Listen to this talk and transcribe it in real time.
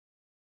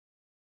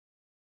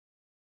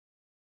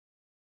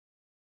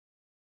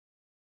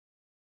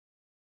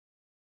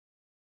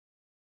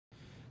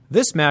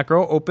This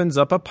macro opens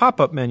up a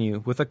pop-up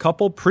menu with a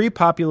couple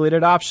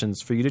pre-populated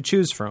options for you to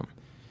choose from.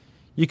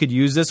 You could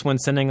use this when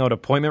sending out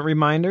appointment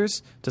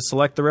reminders to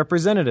select the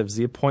representatives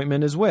the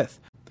appointment is with,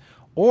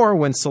 or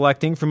when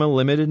selecting from a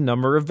limited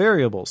number of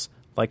variables,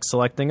 like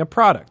selecting a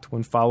product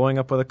when following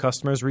up with a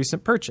customer's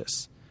recent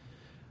purchase.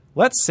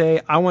 Let's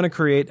say I want to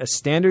create a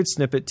standard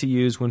snippet to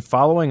use when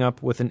following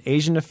up with an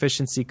Asian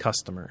efficiency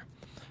customer.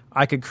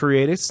 I could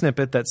create a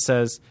snippet that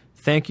says,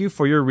 "Thank you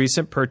for your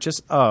recent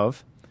purchase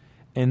of,"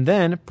 and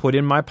then put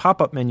in my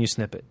pop-up menu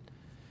snippet.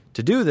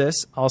 To do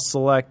this, I'll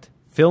select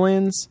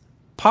Fill-ins,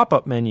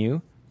 Pop-up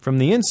menu from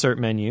the Insert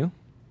menu,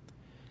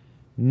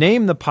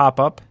 name the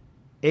pop-up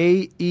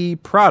AE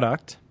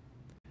Product,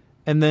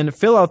 and then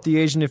fill out the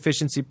Asian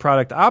Efficiency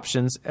product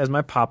options as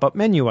my pop-up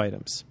menu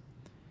items.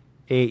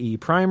 AE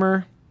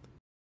Primer,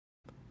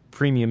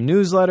 Premium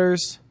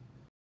Newsletters,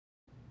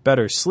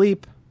 Better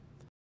Sleep,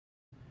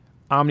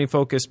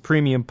 OmniFocus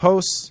Premium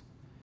Posts,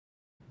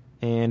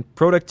 and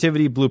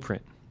Productivity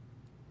Blueprint.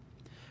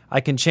 I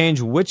can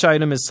change which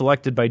item is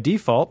selected by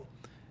default.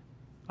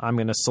 I'm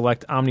going to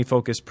select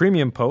OmniFocus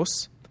Premium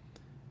Posts,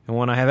 and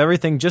when I have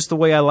everything just the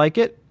way I like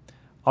it,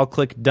 I'll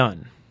click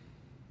Done.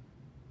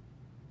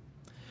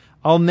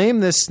 I'll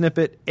name this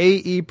snippet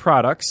AE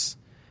Products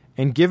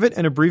and give it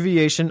an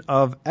abbreviation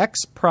of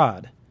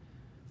XProd.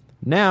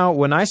 Now,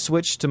 when I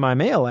switch to my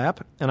mail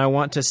app and I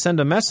want to send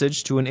a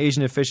message to an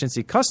Asian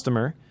Efficiency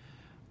customer,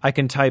 I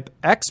can type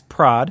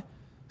XProd,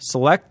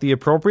 select the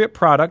appropriate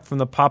product from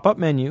the pop-up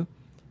menu,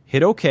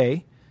 hit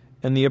OK,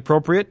 and the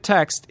appropriate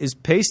text is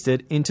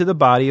pasted into the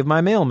body of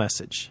my mail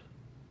message.